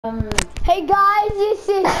Hey guys, this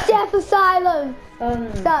is Death Asylum.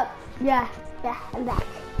 What's up? Yeah, I'm back.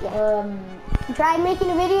 Yeah. I tried making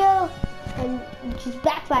a video and just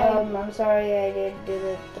backfired. I'm sorry I didn't do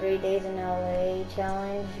the 3 days in LA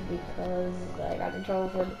challenge because I got in trouble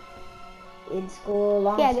for in school.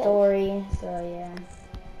 Long story. So yeah.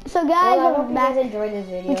 So guys, I hope I'm back. you guys enjoyed this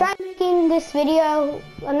video. I tried making this video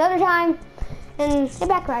another time and it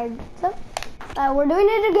backfired. So we're doing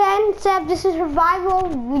it again, except this is survival.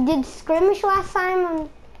 We did skirmish last time on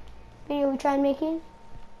video we tried making,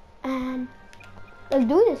 and let's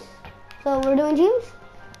do this. So we're doing teams.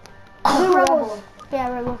 Do rebels. Yeah,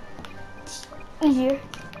 rebel. Easier.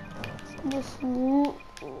 Just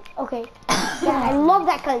okay. Yeah, I love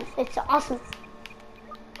that gun. It's awesome.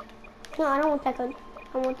 No, I don't want that gun.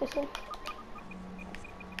 I want this one.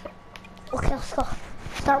 Okay, let's go.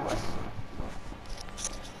 Start Wars.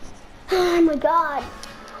 Oh my god.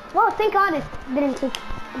 Well, thank god it didn't take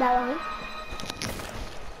that long.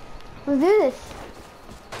 Let's do this.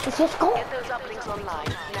 Let's just go. Get those uplinks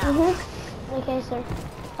online now. Okay, sir.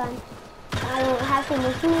 Fine. I don't have to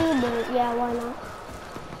with me, but yeah, why not?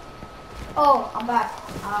 Oh, I'm back.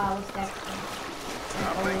 What's that?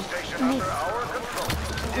 Station under our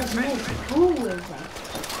control. Who is that?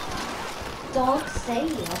 Don't say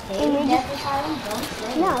it, okay? Death Asylum, don't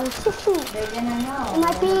say it. No, it's just me. They're gonna know. It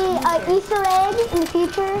might be an Easter egg in the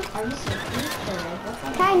future. Are you so Easter egg? What's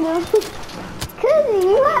that? Kind of. Cause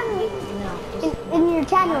you have No. in your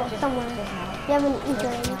channel somewhere. You have an Easter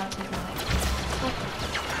egg.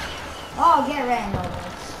 Oh, get ran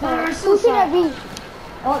over. Who should I be?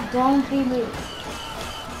 Oh, don't be me.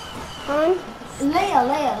 On? Leia.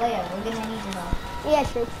 We're gonna need to know. Yeah,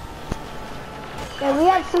 true. Yeah, we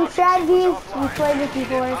have some strategies. We played this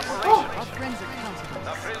before.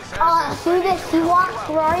 Oh, see this? He walks.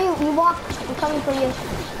 Where are you? You walk. I'm coming for you.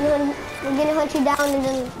 And then we're gonna hunt you down and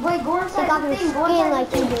then Wait, go inside take off the your thing. skin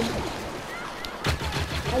like you did.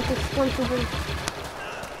 Like the stormtroopers.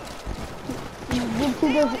 You did to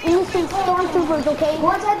those innocent stormtroopers, okay?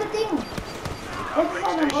 Go inside the thing. Go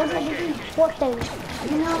inside the thing. What thing?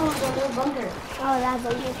 You know, the little bunker. Oh, that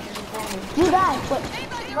bunker. You died. What?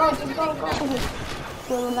 Go, just go. Okay.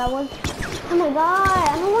 You know that one? Oh my god,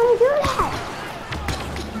 I don't want to do that.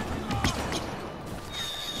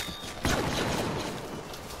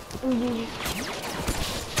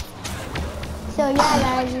 So yeah,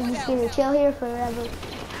 guys, we're just gonna chill here forever.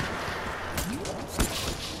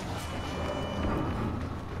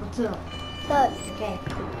 What's up? So, Okay.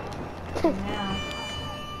 Now.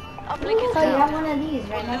 Uplink is Oh, You down. have one of these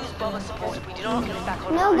right Please next to bother us. support if we do not get it back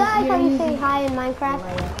on. no guys, how you say hi in Minecraft?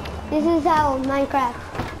 This is how Minecraft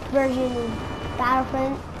version of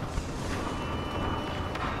Battlefront.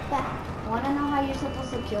 Yeah. Wanna know how you're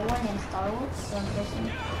supposed to kill one in Star Wars? Some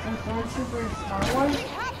stormtrooper in Star Wars?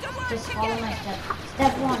 Just follow my steps.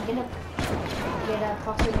 Step 1, get a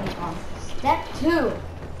proximity bomb. Step 2,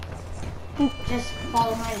 just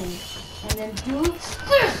follow my lead. And then do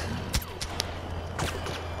this!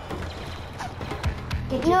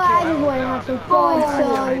 No, I just want to have some fun,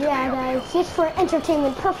 so yeah guys, just for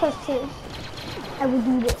entertainment purposes, I would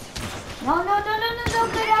do this. No,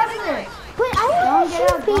 don't get out of there! But I want to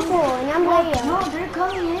shoot people, and I'm Leia. No, they're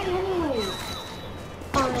coming in anyway.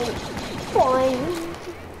 Fine.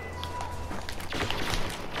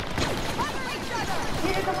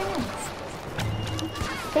 They're coming in.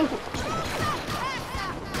 Thank you.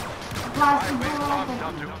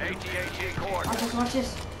 Down to AT-AT coordinates. Watch this.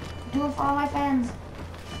 Do it for all my fans.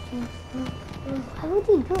 How would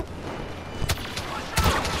he do it?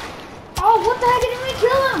 Oh, what the heck? Didn't we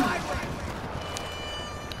kill him?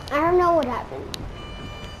 I don't know what happened.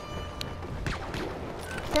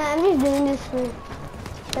 Nah, I'm just doing this for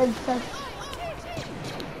good stuff.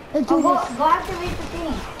 Let's do Go this. activate the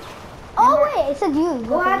thing. Oh wait, it said you.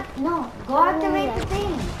 Go Okay. activate the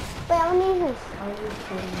thing. Wait, I want to use this. Are you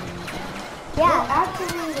kidding me? Yeah.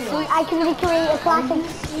 Activate it. I can recreate a classic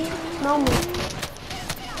moment.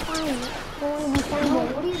 Fine. I don't want to be No,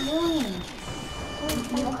 found. what are you doing?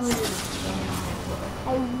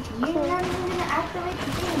 You're not even gonna activate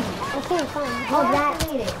the thing. Okay, fine. Go Oh, that.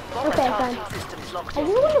 activate it. Okay, fine. Systems locked I in.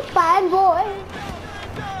 just want to find boy.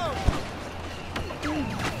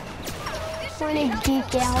 I want to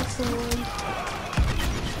geek out someone.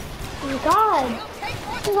 Oh my god.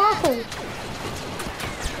 This is awesome.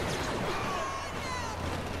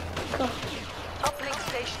 Cool. Uplink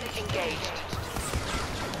station engaged.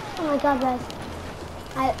 Oh my god, guys.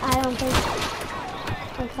 I don't think.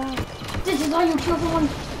 Oh god. This is how you kill someone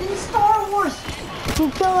in Star Wars. You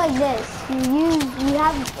kill like this. You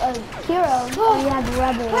have a hero or you have a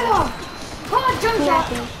rebel. Come on, jump shot.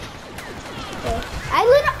 Okay.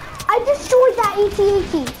 I destroyed that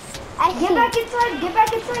AT-AT. Get back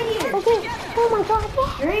inside here. Okay. Oh my god.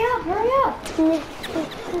 Hurry up.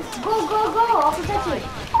 Go. I'll protect you.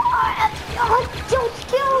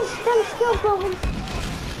 Don't skill, bro.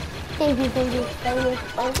 Thank you.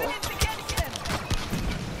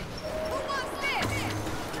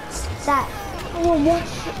 That. Oh, what?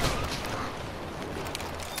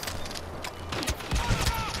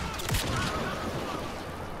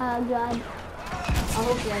 Oh god. I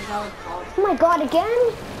hope you guys know it's called. Oh my god, again?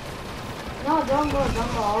 No, don't go.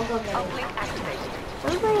 I'll go get it. Uplink activated.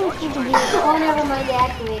 Oh, never mind, they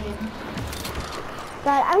activated.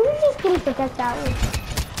 God, I'm just gonna protect that one.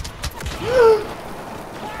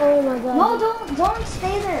 Oh my god. No, don't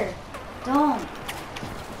stay there. Don't.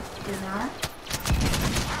 Do not.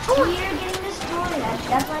 Oh, you're getting destroyed.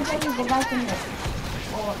 That's why I tell you go back in there.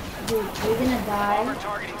 Oh, dude, you're gonna die.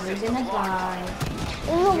 You're gonna die.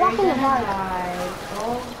 There's a walk in the park.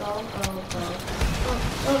 Go.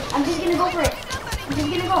 Oh, I'm just gonna go for it. I'm just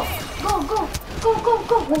gonna go. Go.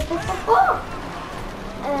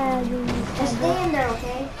 Just stay in there,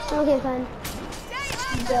 okay? Okay, fine.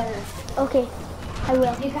 Better. Okay, I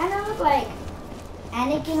will. You kind of look like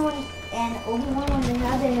Anakin and Obi-Wan when they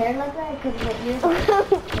have their hair like that, because their ears.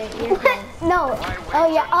 No. Oh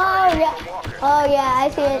yeah, I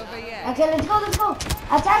see it. Okay, let's go.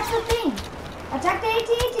 Attack the thing. Attack the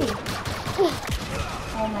AT-AT.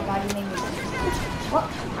 Oh my god, you made me mad. What?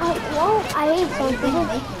 I hate You something. didn't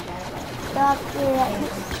make me mad. Stop it.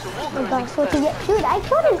 Oh god, so to get, dude, I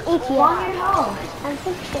killed an AT. On your house. I'm so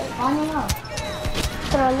scared. On your house.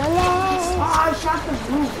 Tra-la-la. Oh, I shot the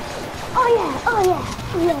roof. Oh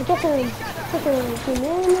yeah, get the ring.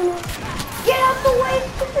 No. Get out the way.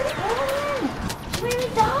 We're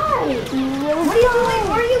gonna die. What are you doing?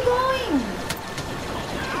 Where are you going?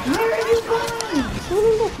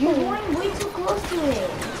 You're going way too close to it.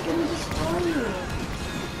 It's gonna destroy you.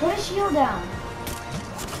 Put a shield down.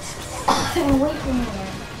 And wait for me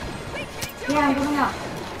there. Yeah, I'm coming out.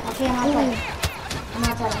 Okay, I'm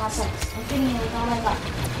outside. I'm shooting you with all I got.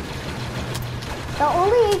 The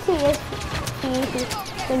only AT is AT.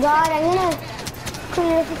 The god, I'm gonna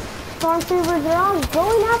clear the stormtroopers. They're all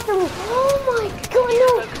going after me. Oh my god,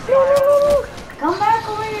 no. Come back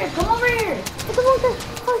over here. Come over here.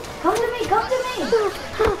 Come to me. Come to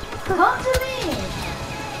me.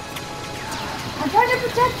 I'm trying to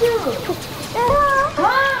protect you.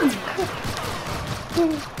 Come.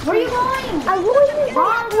 Where are you going? I'm going the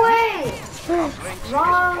Wrong way.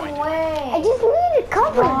 Wrong way. I just needed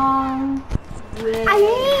cover. Wrong way. I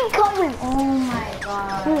need cover. Oh my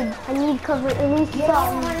god. Dude, I need cover. At least Get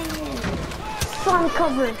some. over here. Some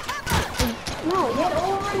cover. No. Get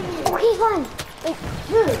over here. Okay, fine.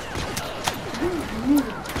 Dude.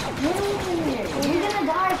 Get over here. You're gonna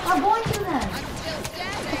die. Stop going to them.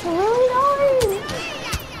 It's really annoying.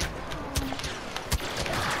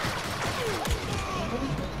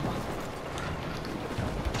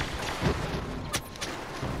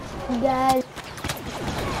 Guys.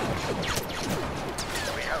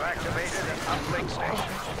 We have activated an uplink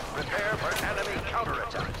station. Prepare for enemy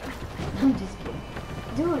counterattack. I'm just kidding.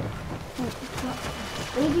 Dude.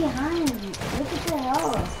 Stay behind you. Look at the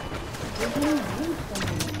hell. You're getting away from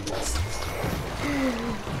me.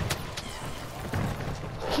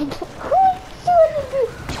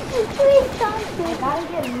 Please stop I me. gotta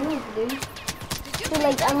get moved, dude. Dude,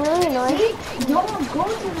 like, I'm really annoyed. See? Don't go to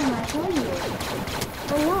them, I told you.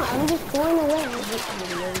 I'm not. I'm just going away.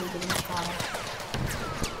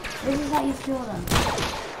 This is how you kill them.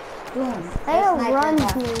 Boom. I gotta run to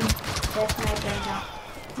me. That's sniper's out.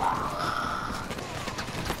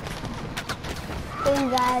 Hey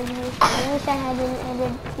guys, I wish I hadn't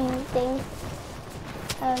edited these things.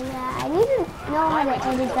 Oh yeah, I need to know how to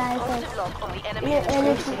edit, guys. Like, Lock on the enemy. you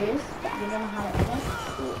edit. Serious? You don't know how to edit?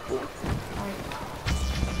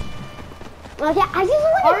 Okay, I just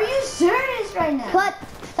want Are you serious right now? to cut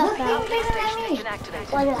stuff Look how out. big that Station is. engine activated.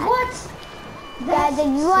 Look at that. What? Guys, if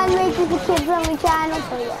you want to make this a kid-friendly channel,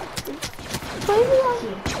 so yeah. Please,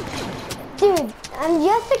 dude, I'm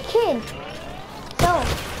just a kid. So,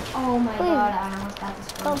 Oh my Please. god, I almost got this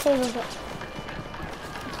one. don't say this.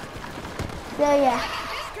 So yeah.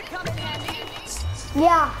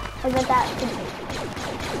 Yeah, I got that.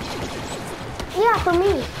 Yeah, for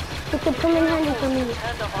me. It could come in handy for me.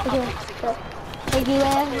 Okay, so, thank you,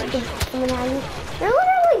 Leia. It could come in handy. You're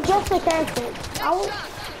literally just a character.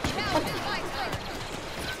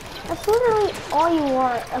 That's literally all you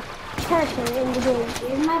are, a character in the game.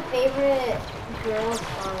 Here's my favorite girl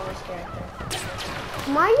Star Wars character.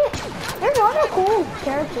 Mine, there's other cool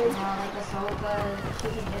characters. Like Ahsoka,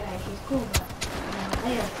 she's a Jedi, she's cool, but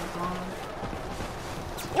Leia's just wrong.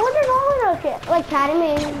 okay, like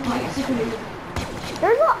Academy.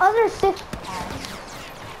 There's no other sick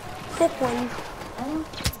ones.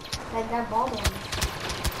 Like that ball one.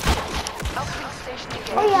 Uplink station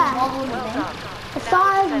engaged. Oh yeah, Well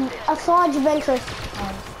done. Assange Adventures.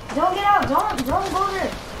 Don't get out. Don't go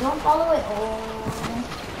there. Don't follow it. Oh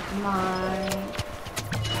my.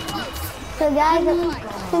 So guys,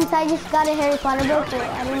 since I just got a Harry Potter book, so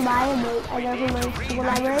I didn't buy it, but I got it from my school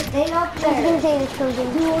library. Stay up I was gonna there. say this something.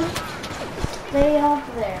 Stay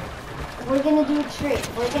up there. We're gonna do a trick.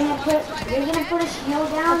 You're gonna put a shield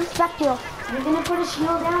down. Expect you. You're gonna put a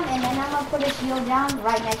shield down, and then I'm gonna put a shield down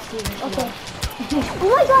right next to your shield. Okay. Oh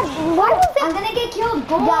my god, why was I'm it? gonna get killed.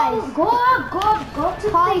 Go, Guys. go up, go to the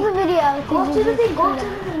Pause thing. the video. Go to the thing, go Yeah. to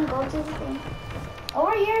the thing, go to the thing.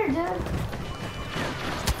 Over here, dude.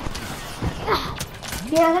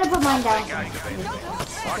 Here, I'm gonna put mine down. Okay,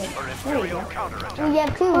 there you go. We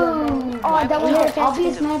have two. Oh, double Here, I'll be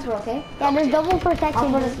a protection. sniper, okay? Yeah, there's double I'll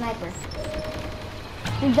protection. be a sniper.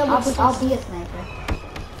 There's double I'll protection. be a sniper.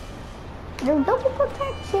 There's double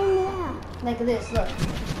protection, yeah. Like this, look.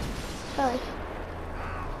 Sorry.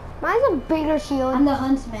 Mine's a bigger shield. I'm the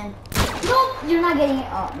huntsman. Nope, you're not getting it.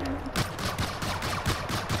 Oh,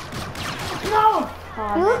 no.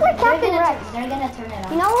 Oh, You look like they're Captain gonna- Rex. They're gonna turn it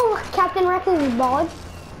on. You know Captain Rex is bald?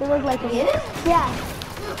 You look like him. He is? Yeah.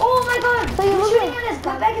 Oh my god! So you He's look shooting like- at us!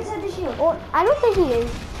 Come back inside the shield! Or I don't think he is.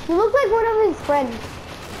 You look like one of his friends.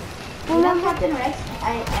 You know Captain Rex?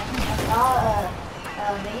 I saw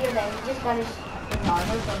a video that he just got his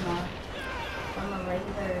armor from a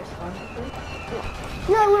regular stormtrooper.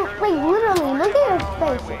 No, like literally, look at your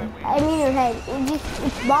face. I mean your head.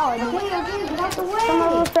 It's bald. Okay, get out the way! Some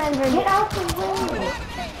of his friends are Get out the way!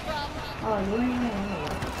 Oh, you weren't even in the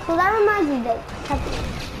way. So that reminds me that Captain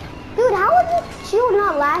Rex. Dude, how would this shield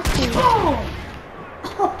not last you? Oh!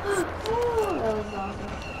 That was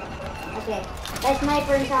awesome. Okay, that's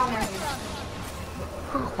sniper encounter.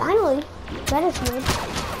 Oh, finally. Better shield.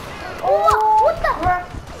 Oh, what the?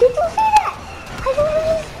 Did you see that? I don't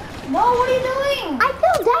know. No, what are you doing? I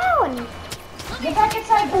fell down. Get back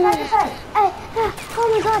inside, get back inside. Oh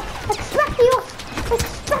my god. Expectios.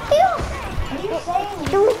 Expectios. What are you saying?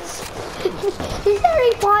 He's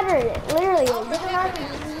Harry Potter. Literally.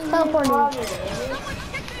 Teleporting.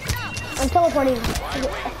 I'm teleporting.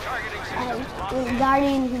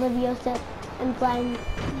 Guardian Leviosa and flying.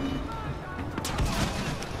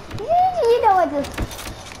 You know what this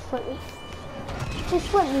flip me. Just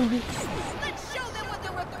flip me. Let's show them what the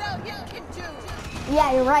rebellion can do.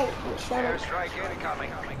 Yeah, you're right. Shut up. Airstrike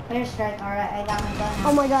incoming. Airstrike, alright, I got my gun out.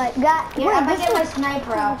 Oh my god. Here, I'm gonna get my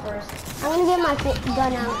sniper out first. I'm gonna get my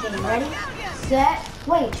gun out. Okay, ready? Set.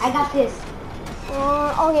 Wait, I got this.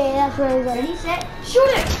 Okay, that's really good. Ready, set, shoot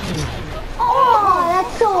it! Oh,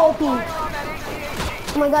 that's so OP.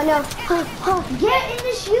 Oh my god, no. Oh, Get in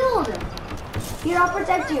the shield! Here, I'll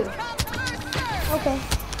protect you. okay.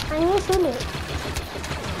 I need to shoot it.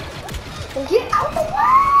 Get out the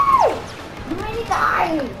way! You might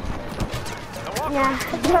die! Yeah,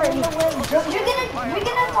 sorry. You're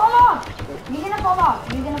gonna fall off! You're gonna fall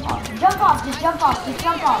off. You're gonna fall. Jump off, just jump off, just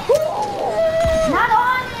jump off. Not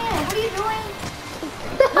on it! What are you doing?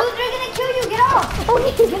 Dude, they're gonna kill you! Get off!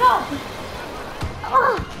 Okay. Get off!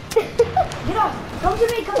 Oh. Get off! Come to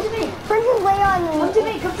me, come to me! Princess Leia. Come to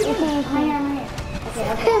me, come to me! I'm here, I'm here. Okay,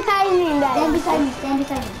 okay. Imagine that. Stand beside me, stand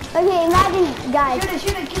beside me. Okay, imagine, guys. Shoot it,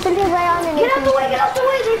 shoot it, shoot Princess it. Leia on an Get out the AT&T. way, get out the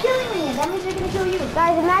way! They're killing me! That means they're gonna kill you.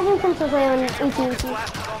 Guys, imagine Princess Leia on an AT&T.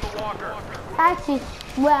 Blasted on the walker. Actually,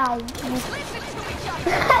 wow.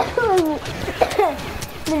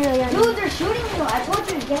 Literally, Dude, they're shooting you! I told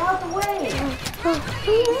you, get out the way!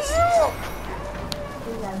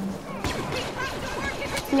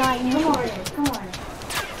 Not you. Come on in, come on in.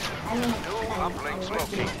 I mean, Uplink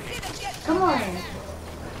smoking. come on in.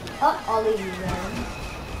 Oh, I'll leave you there.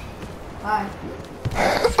 Bye.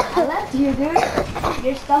 I left you, dude.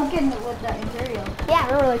 You're stuck in with the Imperial. Yeah, I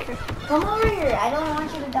don't really care. Come over here. I don't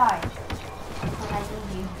want you to die. And I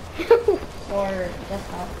need you. Or just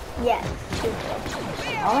help. Yes.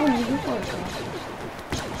 All I need you for is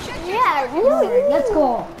help. Yeah, Come on, really. let's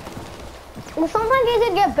go. Well, sometimes you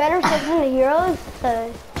could get better stuff than the heroes,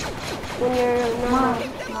 so when you're Come not.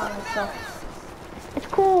 on, come on, let's go. It's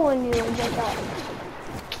cool when you get that.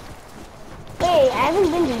 Wait, I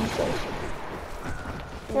haven't been to this place.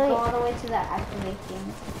 Let's go all the way to the activate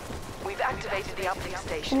thing. We've activated the uplink I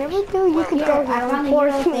station. never knew you could Here, go I found the for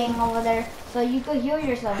hero thing over there, so you could heal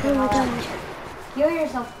yourself. Oh my god. Heal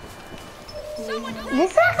yourself.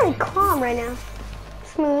 This is actually calm right now.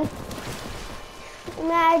 Smooth.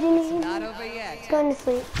 Imagine Not over yet. going to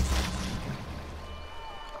sleep.